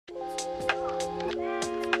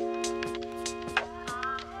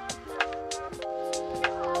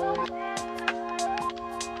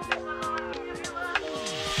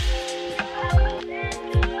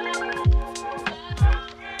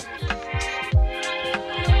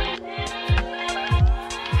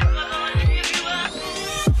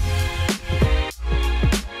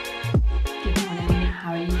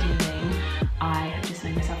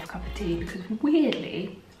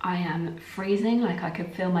freezing. Like I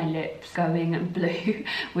could feel my lips going blue,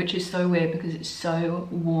 which is so weird because it's so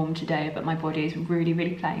warm today, but my body is really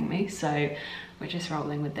playing me, so we're just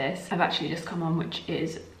rolling with this. I've actually just come on, which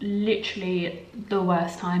is literally the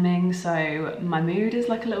worst timing, so my mood is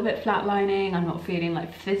like a little bit flatlining. I'm not feeling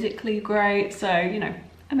like physically great, so you know,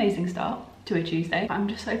 amazing start to a Tuesday. I'm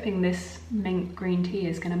just hoping this mint green tea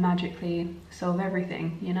is going to magically solve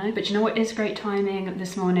everything, you know. But you know what is great timing?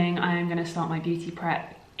 This morning I am going to start my beauty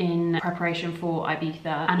prep in preparation for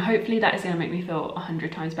Ibiza, and hopefully that is going to make me feel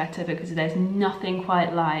 100 times better, because there's nothing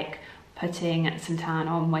quite like putting some tan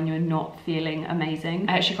on when you're not feeling amazing.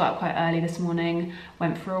 I actually got up quite early this morning,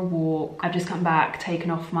 went for a walk. I've just come back,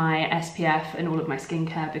 taken off my SPF and all of my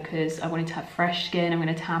skincare because I wanted to have fresh skin. I'm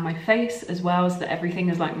going to tan my face as well, so that everything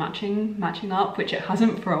is like matching up, which it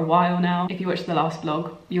hasn't for a while now. If you watched the last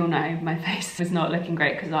vlog, you'll know my face was not looking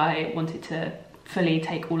great because I wanted to fully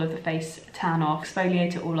take all of the face tan off,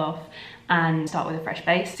 exfoliate it all off, and start with a fresh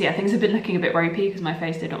base. So yeah, things have been looking a bit ropey because my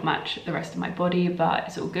face did not match the rest of my body, but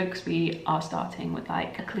it's all good because we are starting with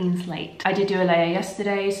like a clean slate. I did do a layer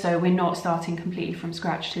yesterday, so we're not starting completely from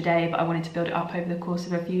scratch today, but I wanted to build it up over the course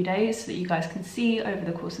of a few days so that you guys can see over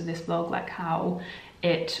the course of this vlog like how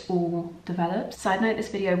it all develops. Side note, this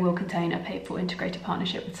video will contain a paid for integrated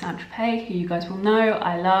partnership with Thankyou, who you guys will know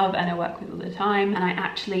I love and I work with all the time, and I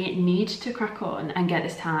actually need to crack on and get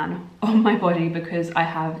this tan on my body because I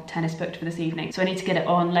have tennis booked for this evening. So I need to get it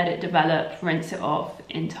on, let it develop, rinse it off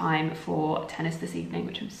in time for tennis this evening,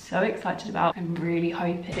 which I'm so excited about. I'm really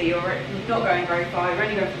hoping. So you're not going very far, you're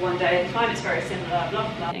only going for one day, the time is very similar,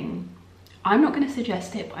 blah blah. I'm not going to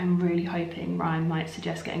suggest it, but I'm really hoping Ryan might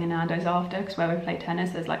suggest getting a Nando's after, because where we play tennis,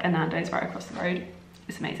 there's like a Nando's right across the road.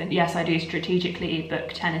 It's amazing. Yes, I do strategically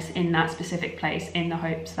book tennis in that specific place in the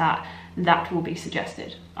hopes that that will be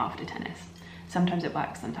suggested after tennis. Sometimes it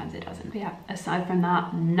works, sometimes it doesn't. But yeah, aside from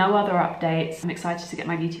that, no other updates. I'm excited to get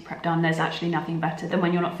my beauty prep done. There's actually nothing better than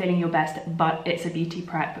when you're not feeling your best, but it's a beauty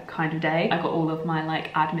prep kind of day. I got all of my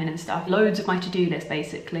like admin and stuff, loads of my to-do list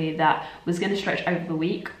basically that was gonna stretch over the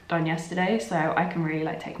week, done yesterday. So I can really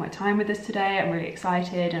like take my time with this today. I'm really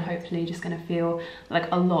excited and hopefully just gonna feel like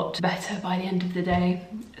a lot better by the end of the day.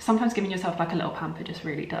 Sometimes giving yourself like a little pamper just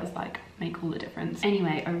really does like make all the difference.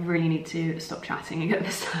 Anyway, I really need to stop chatting and get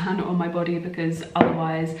this tan on my body because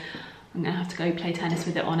otherwise I'm gonna have to go play tennis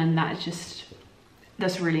with it on, and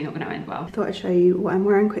that's really not going to end well. I thought I'd show you what I'm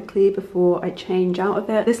wearing quickly before I change out of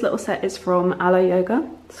it. This little set is from Aloe Yoga,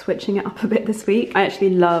 switching it up a bit this week. I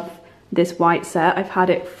actually love this white set. I've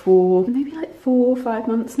had it for maybe like 4 or 5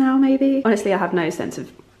 months now, maybe. Honestly, I have no sense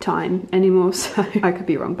of time anymore, so I could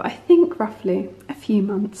be wrong, but I think roughly a few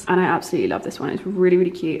months. And I absolutely love this one. It's really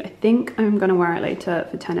cute. I think I'm gonna wear it later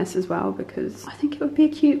for tennis as well because I think it would be a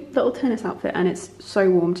cute little tennis outfit, and it's so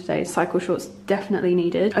warm today. Cycle shorts definitely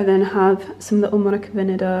needed. I then have some little Monica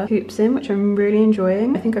Vinader hoops in, which I'm really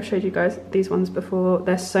enjoying. I think I've showed you guys these ones before.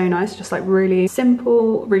 They're so nice, just like really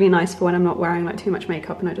simple, really nice for when I'm not wearing like too much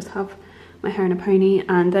makeup and I just have my hair in a pony.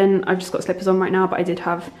 And then I've just got slippers on right now, but I did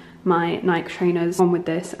have my Nike trainers on with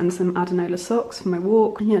this and some Adenola socks for my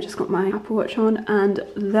walk. And yeah, just got my Apple Watch on, and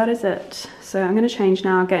that is it. So I'm gonna change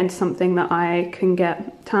now, get into something that I can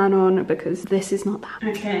get tan on because this is not that.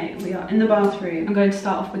 Okay, we are in the bathroom. I'm going to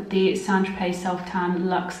start off with the Saint-Tropez Self Tan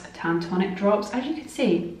Luxe Tan Tonic Drops. As you can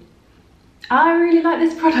see, I really like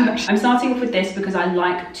this product. I'm starting off with this because I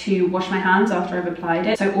like to wash my hands after I've applied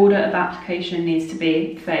it. So order of application needs to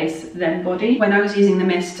be face, then body. When I was using the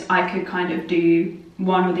mist, I could kind of do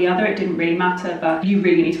one or the other, it didn't really matter, but you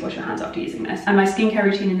really need to wash your hands after using this. And my skincare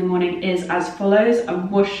routine in the morning is as follows. I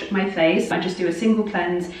wash my face, I just do a single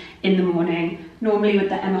cleanse in the morning, normally with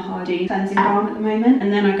the Emma Hardy cleansing balm at the moment,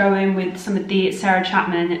 and then I go in with some of the Sarah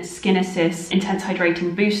Chapman Skin Assist Intense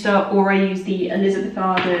Hydrating Booster, or I use the Elizabeth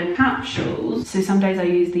Arden capsules. So some days I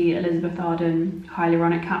use the Elizabeth Arden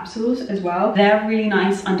hyaluronic capsules as well. They're really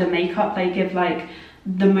nice under makeup. They give like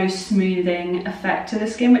the most smoothing effect to the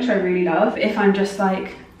skin, which I really love. If I'm just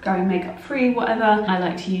like going makeup free, whatever, I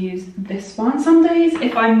like to use this one. Some days,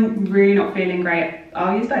 if I'm really not feeling great,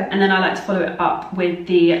 I'll use both. And then I like to follow it up with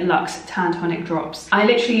the Luxe Tan Tonic Drops. I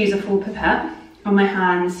literally use a full pipette on my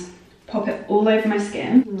hands, pop it all over my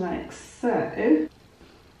skin, like so.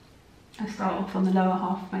 I start off on the lower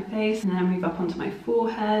half of my face and then I move up onto my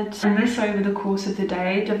forehead. And this over the course of the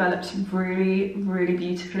day develops really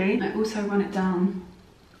beautifully. I also run it down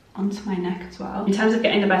onto my neck as well. In terms of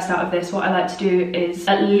getting the best out of this, what I like to do is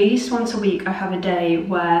at least once a week I have a day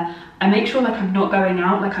where I make sure like I'm not going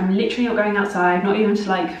out, like I'm literally not going outside, not even to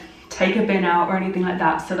like take a bin out or anything like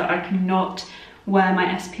that, so that I cannot wear my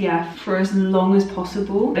SPF for as long as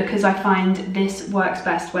possible, because I find this works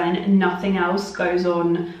best when nothing else goes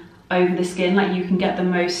on over the skin, like you can get the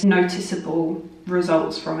most noticeable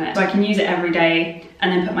results from it. So I can use it every day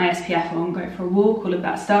and then put my SPF on, go for a walk, all of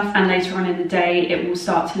that stuff, and later on in the day it will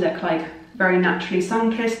start to look like very naturally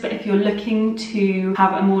sun-kissed. But if you're looking to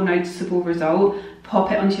have a more noticeable result,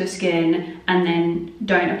 pop it onto your skin and then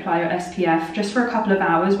don't apply your SPF just for a couple of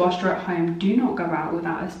hours whilst you're at home. Do not go out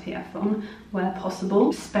without SPF on where possible,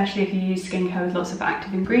 especially if you use skincare with lots of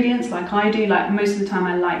active ingredients like I do. Like most of the time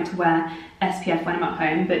I like to wear SPF when I'm at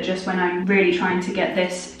home, but just when I'm really trying to get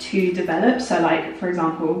this to develop, so like for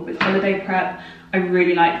example with holiday prep, I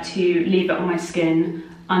really like to leave it on my skin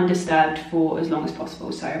undisturbed for as long as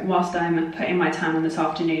possible. So whilst I'm putting my tan on this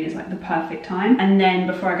afternoon is like the perfect time, and then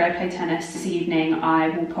before I go play tennis this evening I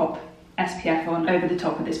will pop SPF on over the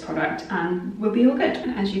top of this product and we'll be all good.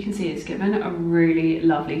 And as you can see, it's given a really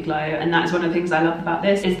lovely glow, and that's one of the things I love about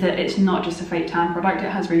this, is that it's not just a fake tan product, it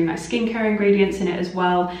has really nice skincare ingredients in it as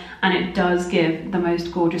well, and it does give the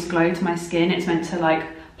most gorgeous glow to my skin. It's meant to like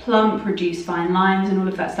plump, reduce fine lines and all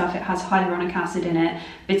of that stuff. It has hyaluronic acid in it,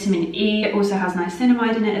 vitamin E, it also has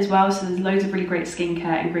niacinamide in it as well, so there's loads of really great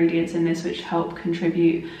skincare ingredients in this which help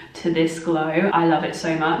contribute to this glow. I love it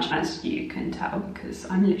so much, as you can tell, because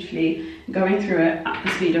I'm literally going through it at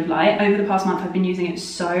the speed of light. Over the past month I've been using it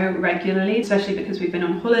so regularly, especially because we've been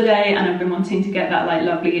on holiday and I've been wanting to get that like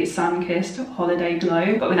lovely sun-kissed holiday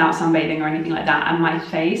glow, but without sunbathing or anything like that, and my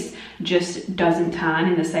face just doesn't tan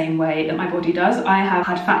in the same way that my body does. I have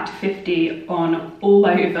had factor 50 on all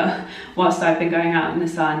over whilst I've been going out in the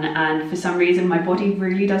sun, and for some reason my body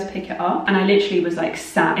really does pick it up, and I literally was like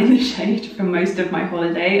sat in the shade for most of my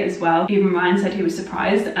holiday as well. Even Ryan said he was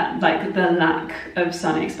surprised at like the lack of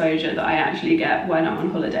sun exposure that I actually get when I'm on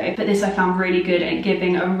holiday. But this I found really good at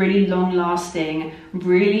giving a really long lasting,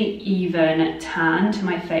 really even tan to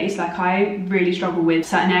my face. Like I really struggle with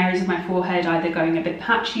certain areas of my forehead either going a bit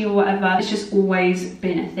patchy or whatever. It's just always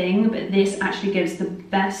been a thing, but this actually gives the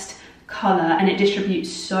best colour and it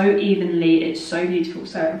distributes so evenly. It's so beautiful,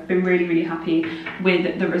 so I've been really happy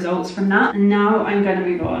with the results from that. And now I'm going to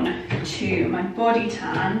move on to my body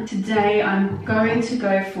tan. Today I'm going to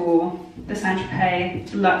go for the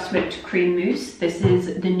Saint-Tropez Luxe Whipped Cream Mousse. This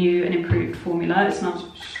is the new and improved formula. It smells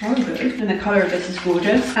so good and the colour of this is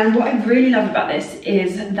gorgeous. And what I really love about this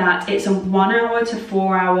is that it's a 1 hour to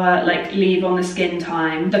 4 hour like leave on the skin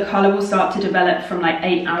time. The colour will start to develop from like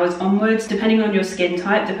 8 hours onwards, depending on your skin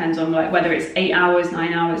type. Depends on like whether it's 8 hours,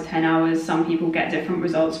 9 hours, 10 hours. Some people get different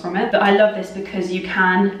results from it, but I love this because you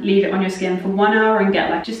can leave it on your skin for 1 hour and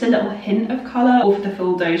get like just a little hint of colour, or for the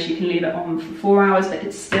full dose you can leave it on for 4 hours, but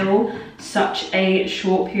it's still such a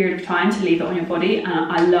short period of time to leave it on your body. And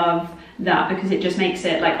I love that because it just makes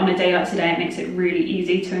it, like on a day like today, it makes it really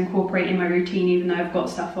easy to incorporate in my routine even though I've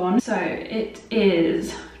got stuff on. So it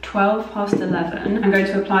is 11:12. I'm going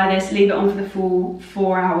to apply this, leave it on for the full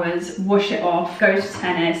 4 hours, wash it off, go to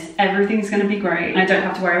tennis, everything's going to be great. I don't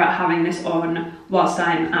have to worry about having this on whilst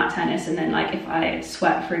I'm at tennis, and then like if I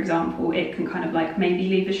sweat for example, it can kind of like maybe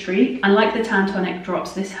leave a streak. And like the tan tonic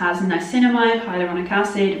drops, this has niacinamide, hyaluronic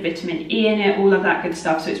acid, vitamin E in it, all of that good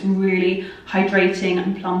stuff, so it's really hydrating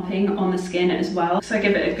and plumping on the skin as well. So I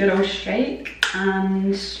give it a good old shake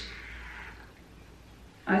and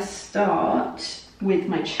I start with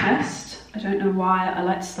my chest. I don't know why, I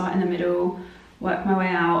like to start in the middle, work my way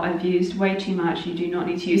out. I've used way too much. You do not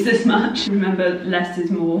need to use this much. Remember, less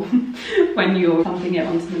is more when you're pumping it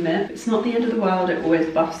onto the mitt. It's not the end of the world, it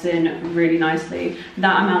always buffs in really nicely.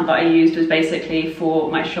 That amount that I used was basically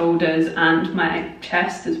for my shoulders and my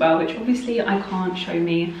chest as well, which obviously I can't show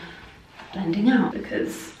me blending out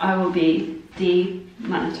because I will be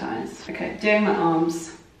demonetized. Okay, doing my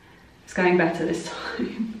arms, it's going better this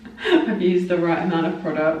time. I've used the right amount of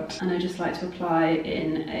product, and I just like to apply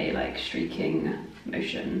in a like streaking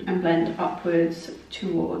motion and blend upwards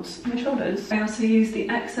towards my shoulders. I also use the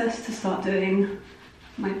excess to start doing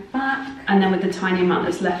my back, and then with the tiny amount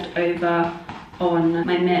that's left over on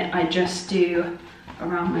my mitt, I just do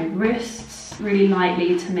around my wrists really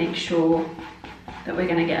lightly to make sure that we're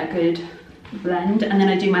going to get a good blend. And then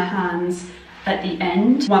I do my hands at the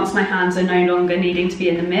end, once my hands are no longer needing to be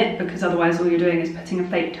in the mitt, because otherwise all you're doing is putting a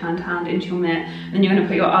fake tanned hand into your mitt, then you're going to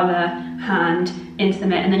put your other hand into the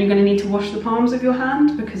mitt, and then you're going to need to wash the palms of your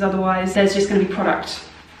hand because otherwise there's just going to be product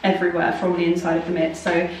everywhere from the inside of the mitt,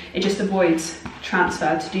 so it just avoids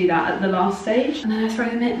transfer to do that at the last stage. And then I throw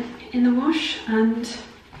the mitt in the wash and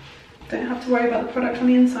don't have to worry about the product on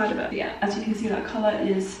the inside of it. But yeah, as you can see, that colour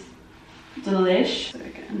is delish. So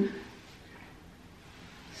again,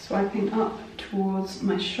 swiping up towards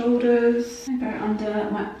my shoulders. I go under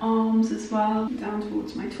my arms as well, down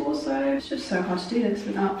towards my torso. It's just so hard to do this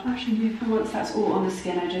without flashing you. And once that's all on the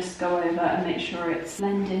skin, I just go over and make sure it's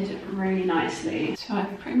blended really nicely. So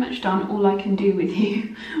I've pretty much done all I can do with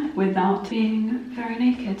you without being very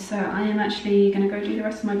naked. So I am actually gonna go do the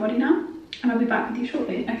rest of my body now, and I'll be back with you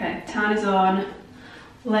shortly. Okay, tan is on.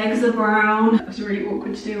 Legs are brown. It was really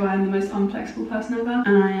awkward to do. I am the most unflexible person ever.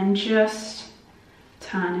 And I am just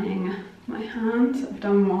tanning my hands. I've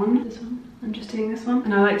done one. This one. I'm just doing this one.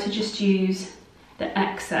 And I like to just use the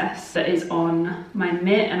excess that is on my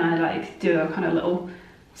mitt, and I like do a kind of little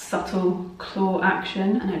subtle claw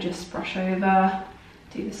action, and I just brush over,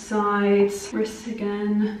 do the sides, wrists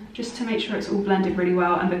again, just to make sure it's all blended really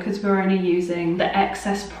well. And because we're only using the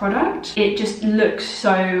excess product, it just looks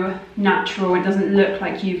so natural. It doesn't look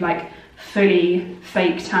like you've like fully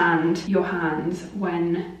fake tanned your hands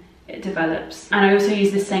when it develops. And I also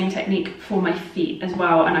use the same technique for my feet as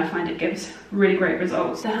well, and I find it gives really great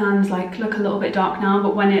results. The hands like look a little bit dark now,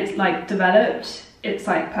 but when it's like developed, it's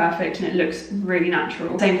like perfect and it looks really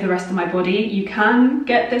natural. Same for the rest of my body. You can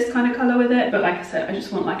get this kind of color with it, but like I said, I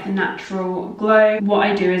just want like a natural glow. What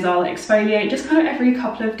I do is I'll exfoliate just kind of every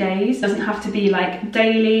couple of days. It doesn't have to be like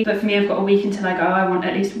daily, but for me, I've got a week until I go. I want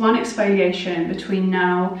at least one exfoliation between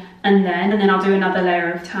now and then I'll do another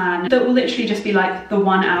layer of tan that will literally just be like the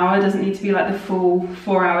 1 hour. It doesn't need to be like the full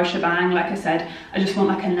 4-hour shebang. Like I said, I just want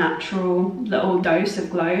like a natural little dose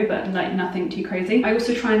of glow, but like nothing too crazy. I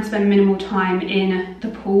also try and spend minimal time in the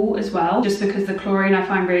pool as well, just because the chlorine I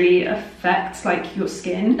find really affects like your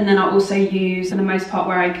skin. And then I'll also use, for the most part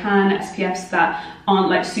where I can, SPFs that aren't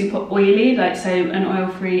like super oily, like so an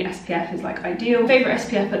oil-free SPF is like ideal. Favorite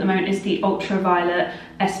SPF at the moment is the ultraviolet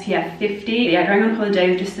SPF 50. Yeah, going on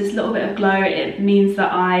holiday with just this little bit of glow, it means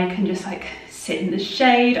that I can just like sit in the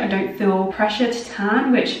shade. I don't feel pressure to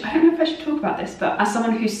tan, which I don't know if I should talk about this, but as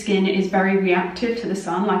someone whose skin is very reactive to the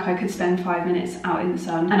sun, like I could spend 5 minutes out in the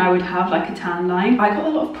sun and I would have like a tan line. I got a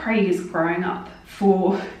lot of praise growing up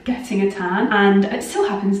for getting a tan, and it still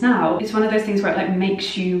happens now. It's one of those things where it like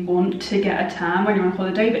makes you want to get a tan when you're on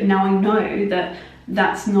holiday, but now I know that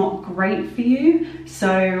that's not great for you.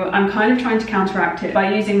 So I'm kind of trying to counteract it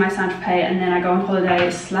by using my Saint-Tropez, and then I go on holiday,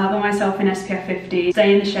 slather myself in SPF 50,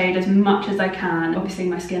 stay in the shade as much as I can. Obviously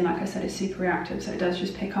my skin, like I said, is super reactive, so it does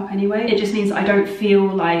just pick up anyway. It just means I don't feel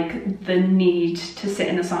like the need to sit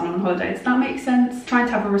in the sun on holiday. Does that make sense? Trying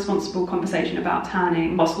to have a responsible conversation about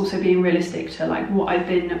tanning whilst also being realistic to like what I've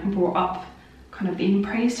been brought up kind of being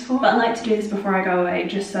praised for. But I like to do this before I go away,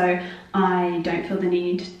 just so I don't feel the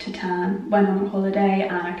need to tan when I'm on holiday,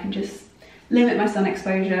 and I can just limit my sun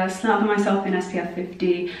exposure, slather myself in SPF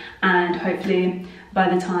 50, and hopefully by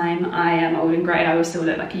the time I am old and grey, I will still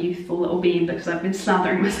look like a youthful little bean because I've been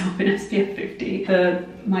slathering myself in SPF 50 for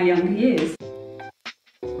my younger years.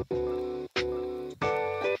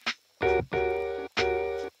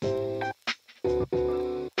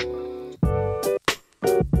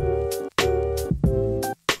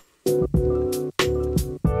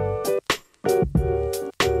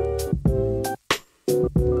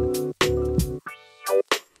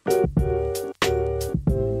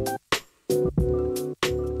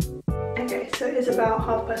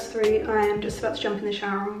 About 3:30. I am just about to jump in the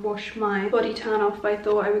shower and wash my body tan off, but I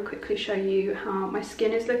thought I would quickly show you how my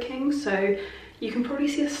skin is looking. So you can probably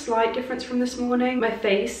see a slight difference from this morning. My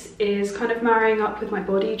face is kind of marrying up with my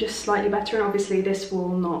body just slightly better, and obviously this will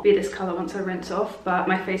not be this colour once I rinse off, but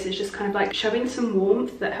my face is just kind of like showing some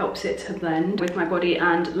warmth that helps it to blend with my body,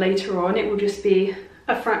 and later on it will just be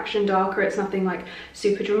a fraction darker. It's nothing like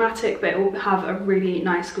super dramatic, but it will have a really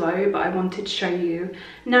nice glow. But I wanted to show you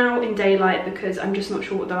now in daylight because I'm just not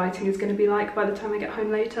sure what the lighting is going to be like by the time I get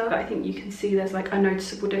home later. But I think you can see there's like a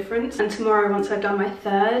noticeable difference. And tomorrow, once I've done my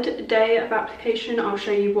 3rd day of application, I'll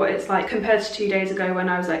show you what it's like compared to 2 days ago when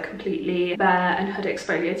I was like completely bare and had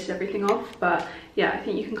exfoliated everything off. But yeah, I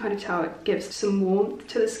think you can kind of tell it gives some warmth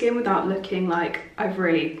to the skin without looking like I've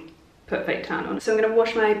really put fake tan on. So I'm going to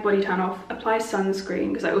wash my body tan off, apply sunscreen,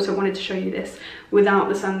 because I also wanted to show you this without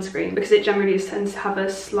the sunscreen because it generally tends to have a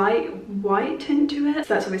slight white tint to it.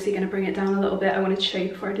 So that's obviously going to bring it down a little bit. I wanted to show you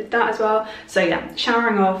before I did that as well. So yeah,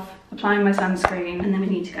 showering off, applying my sunscreen, and then we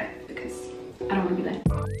need to go because I don't want to be late.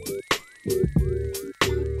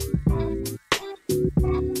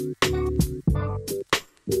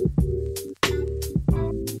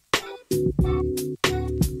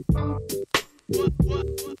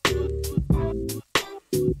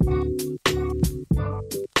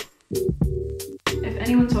 If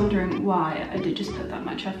anyone's wondering why I did just put that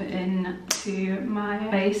much effort into my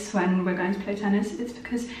face when we're going to play tennis, it's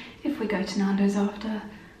because if we go to Nando's after,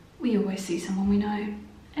 we always see someone we know.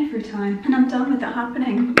 every time. And I'm done with that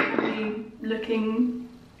happening. Really looking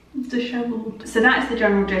disheveled. So that is the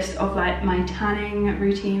general gist of like my tanning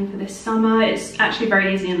routine for this summer. It's actually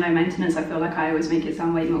very easy and low maintenance. I feel like I always make it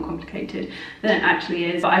sound way more complicated than it actually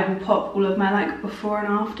is. But I will pop all of my like before and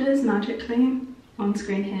afters magically on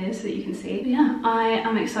screen here so that you can see. But yeah, I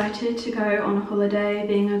am excited to go on a holiday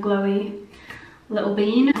being a glowy little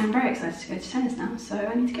bean. I'm very excited to go to tennis now, so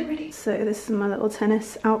I need to get ready. So this is my little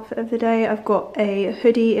tennis outfit of the day. I've got a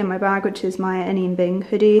hoodie in my bag, which is my Anine Bing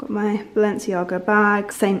hoodie. Got my Balenciaga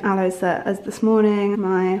bag, same aloe set as this morning.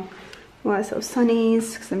 My white sort of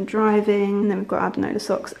sunnies, because I'm driving. And then we've got Adenola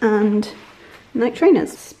socks and Nike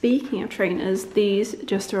trainers. Speaking of trainers, these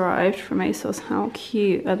just arrived from ASOS. How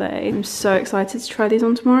cute are they? I'm so excited to try these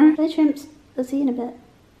on tomorrow. Bye chimps, I'll see you in a bit.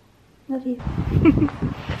 Love you.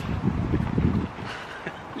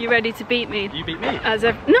 You ready to beat me? You beat me?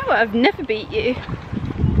 No, I've never beat you.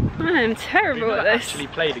 I am terrible at this. Actually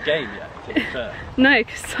played a game yet, to be fair. No,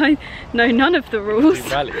 because I know none of the rules.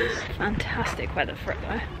 Rallies. Fantastic weather for it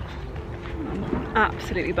though. I'm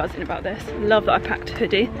absolutely buzzing about this. Love that I packed a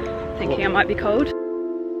hoodie, thinking I might be cold.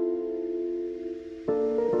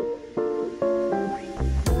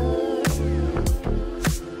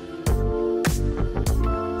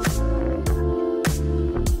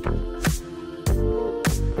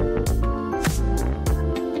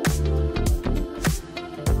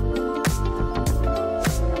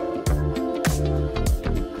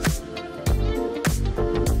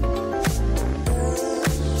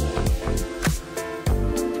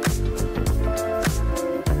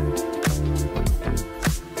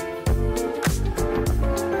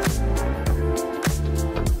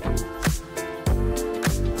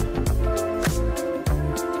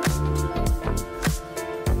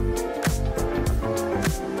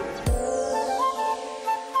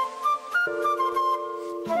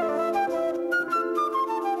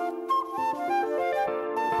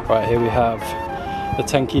 Right, here we have the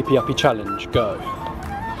 10 keepy uppy challenge. Go.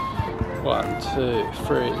 1, 2,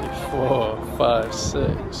 3, 4, 5,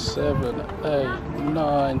 6, 7, 8,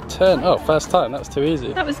 9, 10. Oh, first time, that's too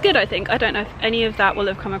easy. That was good, I think. I don't know if any of that will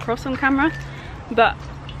have come across on camera, but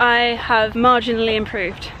I have marginally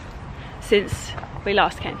improved since we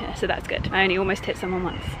last came here, so that's good. I only almost hit someone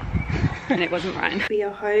once. And it wasn't Ryan. We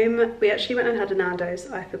are home. We actually went and had a Nando's.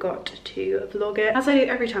 I forgot to vlog it. As I do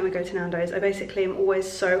every time we go to Nando's, I basically am always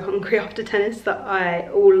so hungry after tennis that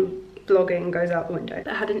all vlogging goes out the window.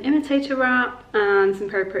 I had an imitator wrap and some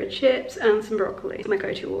peri-peri chips and some broccoli. It's my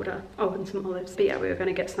go-to order. Oh, and some olives. But yeah, we were going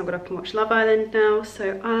to get snuggled up and watch Love Island now,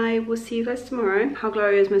 so I will see you guys tomorrow. How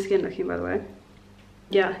glowy is my skin looking, by the way?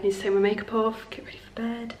 Yeah, I need to take my makeup off, get ready for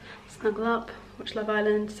bed, snuggle up, watch Love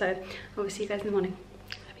Island. So I will see you guys in the morning.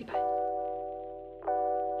 Love you, bye.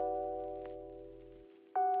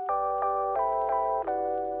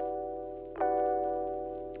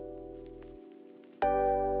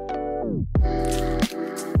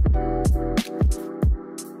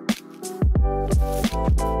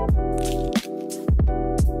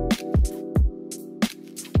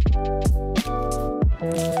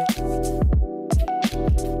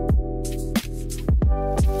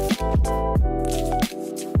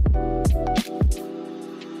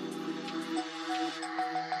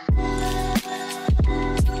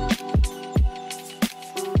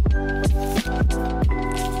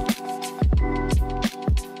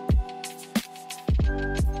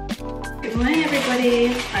 Good morning everybody.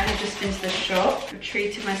 I have just been to the shop. I've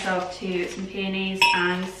treated myself to some peonies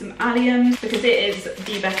and some alliums because it is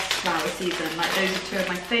the best flower season. Like, those are two of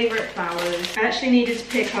my favourite flowers. I actually needed to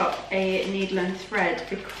pick up a needle and thread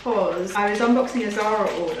because I was unboxing a ZARA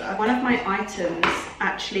order. One of my items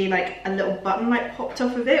actually, like, a little button like popped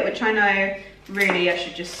off of it, which I know really I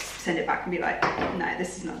should just send it back and be like, no,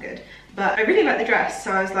 this is not good. But I really like the dress,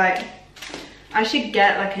 so I was like, I should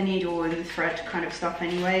get like a needle and thread kind of stuff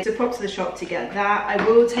anyway. So pop to the shop to get that. I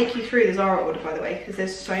will take you through the ZARA order, by the way, because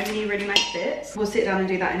there's so many really nice bits. We'll sit down and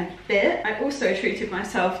do that in a bit. I also treated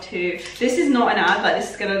myself to, this is not an ad, like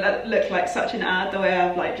this is gonna look like such an ad the way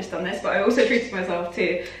I've like just done this, but I also treated myself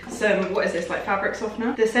to some, what is this, like fabric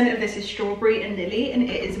softener. The scent of this is strawberry and lily and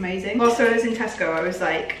it is amazing. Also, I was in Tesco, I was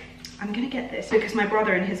like, I'm gonna get this because my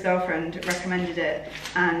brother and his girlfriend recommended it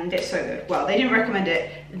and it's so good. Well, they didn't recommend it,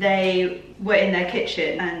 they were in their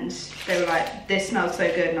kitchen and they were like, this smells so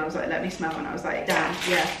good, and I was like, let me smell, and I was like, damn,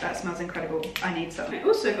 yeah, that smells incredible, I need some. I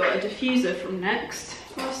also got a diffuser from Next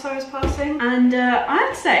whilst I was passing, and I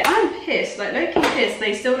have to say, I'm pissed, like low-key pissed,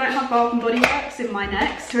 they still don't have Bath and Body Works in my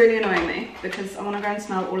Next. It's really annoying me because I want to go and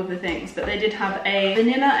smell all of the things, but they did have a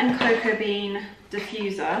vanilla and cocoa bean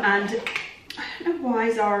diffuser, and I don't know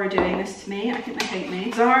why Zara are doing this to me. I think they hate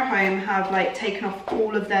me. Zara Home have like taken off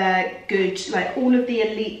all of their good, like all of the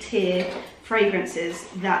elite tier fragrances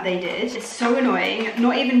that they did. It's so annoying.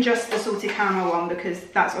 Not even just the salted caramel one, because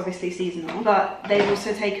that's obviously seasonal, but they've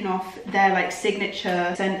also taken off their like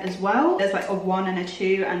signature scent as well. There's like a 1 and a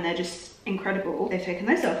 2 and they're just incredible. They've taken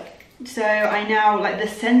those off. So I now, like, the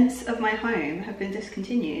scents of my home have been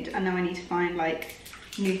discontinued and now I need to find like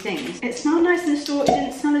new things. It smelled nice in the store. It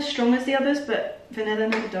didn't smell as strong as the others, but vanilla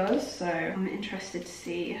never does. So I'm interested to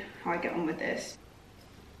see how I get on with this.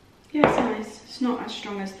 Yeah, it's nice. It's not as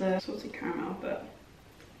strong as the salted caramel, but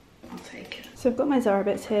I'll take it. So I've got my Zara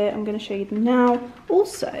bits here. I'm going to show you them now.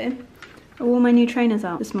 Also, I wore my new trainers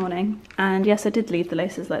out this morning, and yes, I did leave the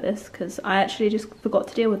laces like this because I actually just forgot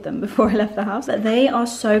to deal with them before I left the house. But they are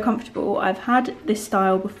so comfortable. I've had this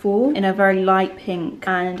style before in a very light pink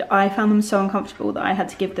and I found them so uncomfortable that I had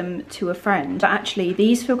to give them to a friend. But actually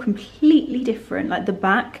these feel completely different. Like the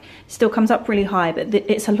back still comes up really high, but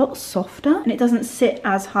it's a lot softer and it doesn't sit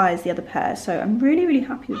as high as the other pair. So I'm really, really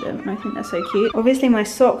happy with them and I think they're so cute. Obviously my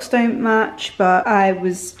socks don't match, but I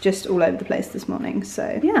was just all over the place this morning.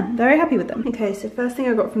 So yeah, very happy with them. Okay, so first thing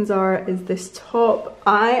I got from Zara is this top.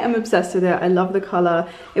 I am obsessed with it. I love the colour.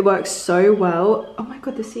 It works so well. Oh my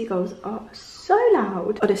god, the seagulls are so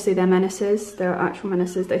loud. Honestly, they're menaces. They're actual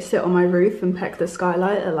menaces. They sit on my roof and peck the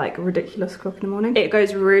skylight at like a ridiculous o'clock in the morning. It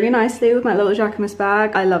goes really nicely with my little Jacquemus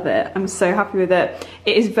bag. I love it. I'm so happy with it.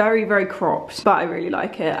 It is very, very cropped, but I really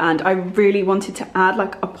like it. And I really wanted to add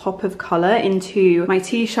like a pop of colour into my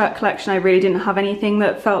t-shirt collection. I really didn't have anything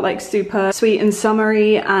that felt like super sweet and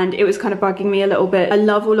summery, and it was kind of bugging me a little bit. I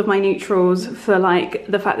love all of my neutrals for like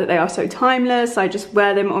the fact that they are so timeless. I just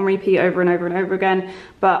wear them on repeat over and over and over again,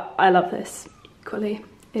 but I love this equally.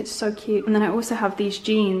 It's so cute. And then I also have these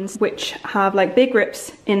jeans which have like big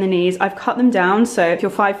rips in the knees. I've cut them down, so if you're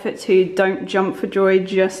 5'2", don't jump for joy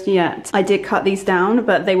just yet. I did cut these down,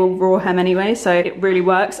 but they will raw hem anyway, so it really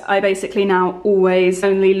works. I basically now always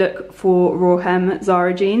only look for raw hem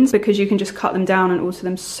Zara jeans because you can just cut them down and alter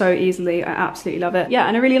them so easily. I absolutely love it. Yeah,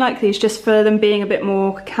 and I really like these just for them being a bit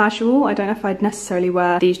more casual. I don't know if I'd necessarily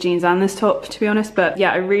wear these jeans and this top, to be honest, but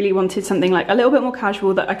yeah, I really wanted something like a little bit more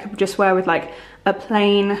casual that I could just wear with like a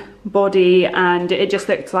plain body, and it just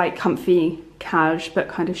looked like comfy cash but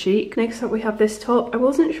kind of chic. Next up we have this top. I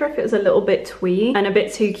wasn't sure if it was a little bit twee and a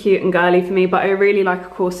bit too cute and girly for me, but I really like a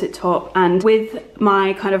corset top, and with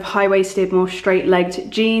my kind of high-waisted, more straight-legged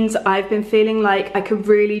jeans, I've been feeling like I could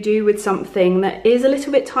really do with something that is a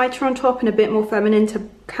little bit tighter on top and a bit more feminine to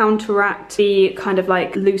counteract the kind of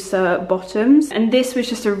like looser bottoms. And this was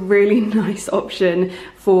just a really nice option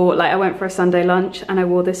for like, I went for a Sunday lunch and I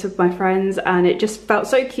wore this with my friends and it just felt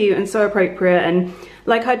so cute and so appropriate, and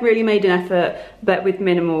like I'd really made an effort but with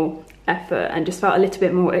minimal effort, and just felt a little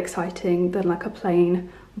bit more exciting than like a plain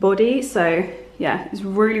body. So yeah, it's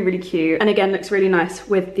really, really cute, and again looks really nice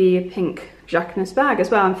with the pink Jacquemus bag as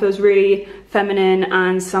well, and feels really feminine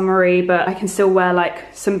and summery, but I can still wear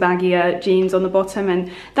like some baggier jeans on the bottom,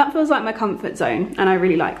 and that feels like my comfort zone, and I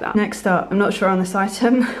really like that. Next up, I'm not sure on this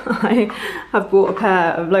item, I have bought a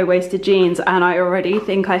pair of low-waisted jeans and I already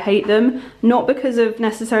think I hate them, not because of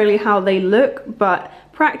necessarily how they look, but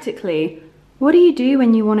practically, what do you do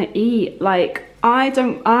when you want to eat? Like, I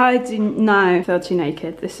didn't know. I feel too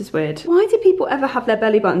naked. This is weird. Why do people ever have their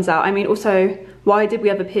belly buttons out? I mean, also, why did we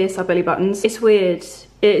ever pierce our belly buttons? It's weird.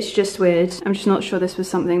 It's just weird. I'm just not sure this was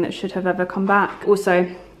something that should have ever come back. Also,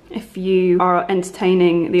 if you are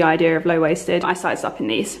entertaining the idea of low-waisted, I sized up in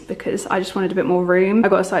these because I just wanted a bit more room. I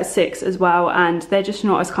got a size 6 as well, and they're just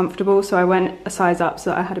not as comfortable, so I went a size up so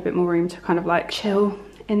that I had a bit more room to kind of like chill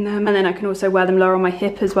in them. And then I can also wear them lower on my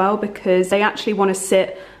hip as well because they actually want to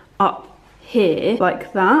sit up here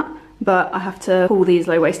like that, but I have to pull these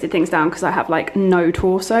low-waisted things down because I have like no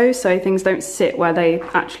torso, so things don't sit where they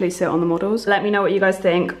actually sit on the models. Let me know what you guys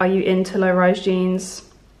think. Are you into low-rise jeans?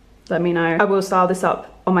 Let me know. I will style this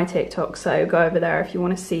up on my TikTok, so go over there if you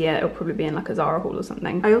want to see it. It'll probably be in like a Zara haul or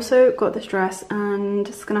something. I also got this dress, and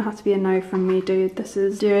it's gonna have to be a no from me, dude. This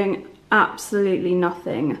is doing absolutely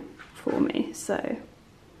nothing for me, so.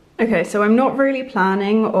 Okay, so I'm not really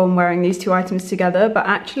planning on wearing these two items together, but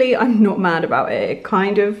actually I'm not mad about it. It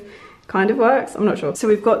kind of works, I'm not sure. So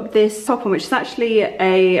we've got this top on, which is actually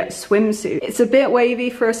a swimsuit. It's a bit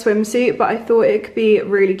wavy for a swimsuit, but I thought it could be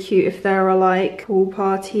really cute if there are like pool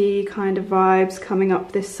party kind of vibes coming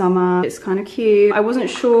up this summer. It's kind of cute. I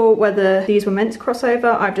wasn't sure whether these were meant to cross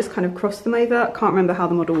over. I've just kind of crossed them over. Can't remember how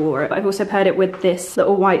the model wore it. But I've also paired it with this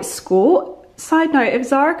little white skirt. Side note, if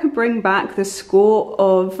Zara could bring back the skirt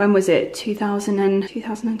of, when was it,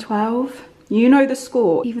 2012? You know the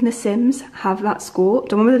score, even the Sims have that score.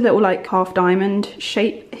 The one with the little like half diamond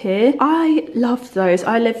shape here. I loved those,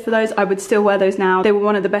 I lived for those. I would still wear those now. They were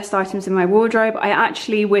one of the best items in my wardrobe. I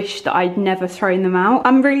actually wish that I'd never thrown them out.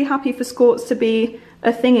 I'm really happy for skorts to be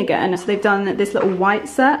a thing again. So they've done this little white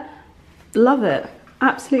set. Love it.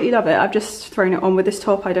 Absolutely love it. I've just thrown it on with this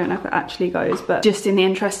top. I don't know if it actually goes, but just in the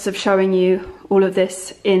interests of showing you all of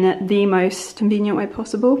this in the most convenient way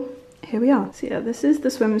possible, here we are. So yeah, this is the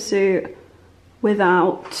swimsuit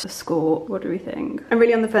without the skort. What do we think? I'm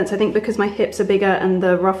really on the fence. I think because my hips are bigger and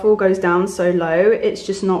the ruffle goes down so low, it's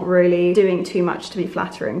just not really doing too much to be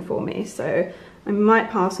flattering for me. So I might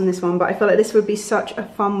pass on this one, but I feel like this would be such a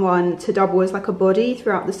fun one to double as like a body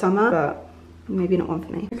throughout the summer, but maybe not one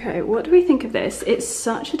for me. Okay, what do we think of this? It's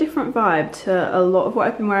such a different vibe to a lot of what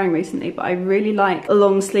I've been wearing recently, but I really like a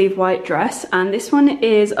long sleeve white dress, and this one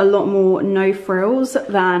is a lot more no frills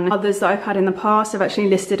than others that I've had in the past. I've actually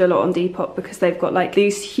listed a lot on Depop because they've got like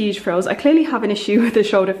these huge frills. I clearly have an issue with the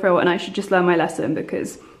shoulder frill, and I should just learn my lesson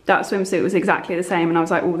because that swimsuit was exactly the same and I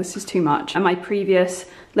was like, oh, this is too much. And my previous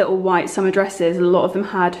little white summer dresses, a lot of them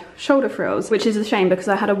had shoulder frills, which is a shame because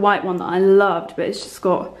I had a white one that I loved, but it's just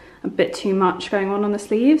got a bit too much going on the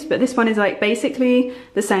sleeves. But this one is like basically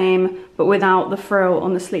the same but without the frill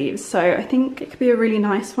on the sleeves, so I think it could be a really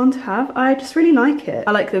nice one to have. I just really like it.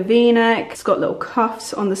 I like the v-neck. It's got little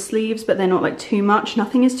cuffs on the sleeves, but they're not like too much.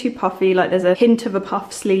 Nothing is too puffy, like there's a hint of a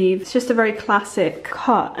puff sleeve. It's just a very classic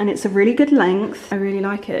cut and it's a really good length. I really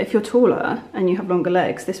like it. If you're taller and you have longer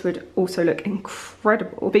legs, this would also look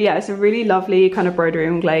incredible. But yeah, it's a really lovely kind of broderie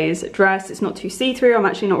and glaze dress. It's not too see-through. I'm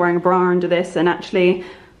actually not wearing a bra under this, and actually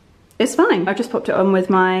it's fine. I've just popped it on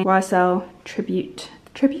with my YSL tribute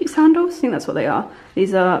sandals. I think that's what they are.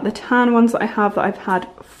 These are the tan ones that I have that I've had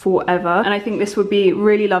forever, and I think this would be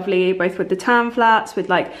really lovely both with the tan flats, with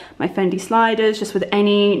like my Fendi sliders, just with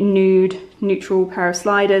any nude neutral pair of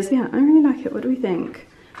sliders. Yeah, I really like it. What do we think?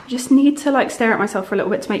 I just need to like stare at myself for a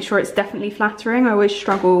little bit to make sure it's definitely flattering. I always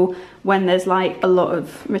struggle when there's like a lot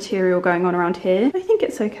of material going on around here. I think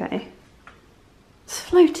it's okay. It's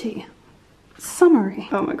floaty. Summery.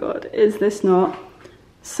 Oh my god, is this not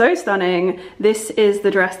so stunning? This is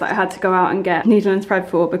the dress that I had to go out and get needle and thread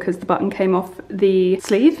for because the button came off the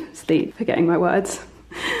sleeve, forgetting my words.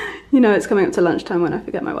 You know it's coming up to lunchtime when I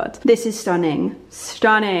forget my words. This is stunning,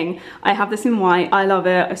 stunning. I have this in white, I love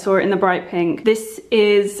it. I saw it in the bright pink. This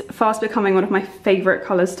is fast becoming one of my favorite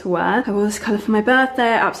colors to wear. I wore this color for my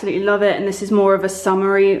birthday, I absolutely love it, and this is more of a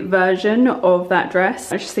summery version of that dress.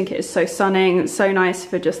 I just think it is so stunning. It's so nice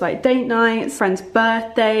for just like date nights, friends'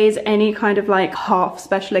 birthdays, any kind of like half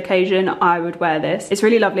special occasion, I would wear this. It's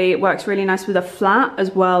really lovely. It works really nice with a flat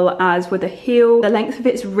as well as with a heel. The length of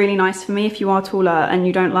it is really nice for me. If you are taller and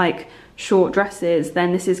you don't like short dresses,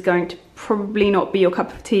 then this is going to probably not be your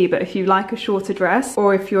cup of tea, but if you like a shorter dress,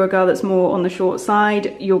 or if you're a girl that's more on the short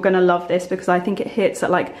side, you're gonna love this because I think it hits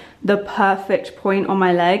at like the perfect point on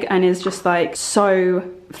my leg and is just like so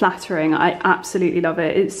flattering. I absolutely love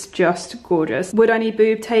it. It's just gorgeous. Would I need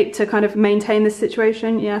boob tape to kind of maintain this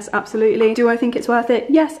situation? Yes, absolutely. Do I think it's worth it?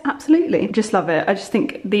 Yes, absolutely. Just love it. I just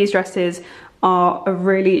think these dresses are a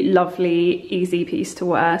really lovely, easy piece to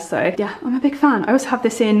wear. So yeah, I'm a big fan. I also have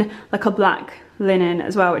this in like a black linen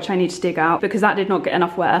as well, which I need to dig out because that did not get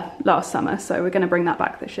enough wear last summer. So we're gonna bring that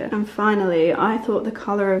back this year. And finally, I thought the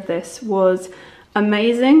color of this was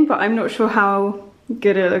amazing, but I'm not sure how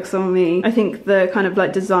good it looks on me. I think the kind of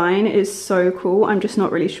like design is so cool. I'm just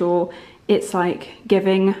not really sure it's like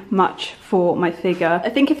giving much for my figure.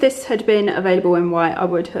 I think if this had been available in white, I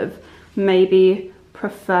would have maybe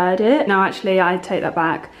preferred it. No, actually, I take that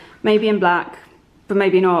back. Maybe in black, but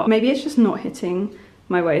maybe not. Maybe it's just not hitting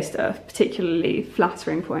my waist at a particularly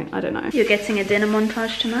flattering point. I don't know. You're getting a dinner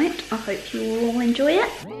montage tonight. I hope you all enjoy it.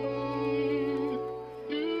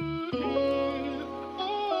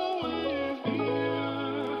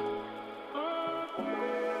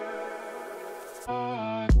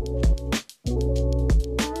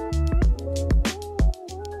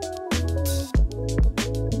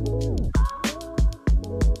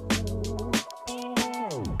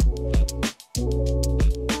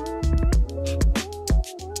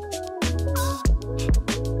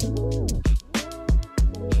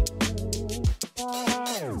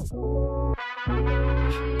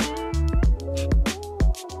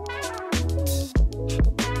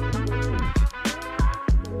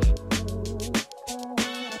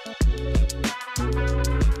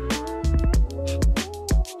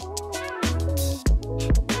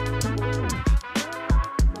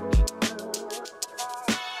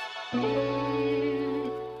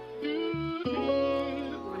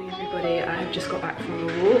 Just got back from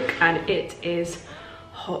a walk and it is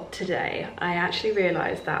hot today. I actually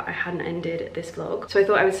realized that I hadn't ended this vlog, so I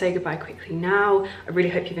thought I would say goodbye quickly now. I really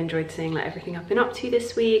hope you've enjoyed seeing like everything I've been up to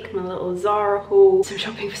this week, my little Zara haul, some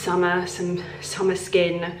shopping for summer, some summer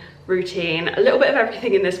skin routine, a little bit of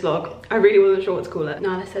everything in this vlog. I really wasn't sure what to call it.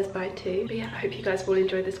 Nala says bye too. But yeah, I hope you guys all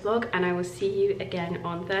enjoyed this vlog, and I will see you again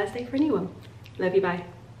on Thursday for a new one. Love you,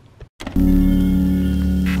 bye.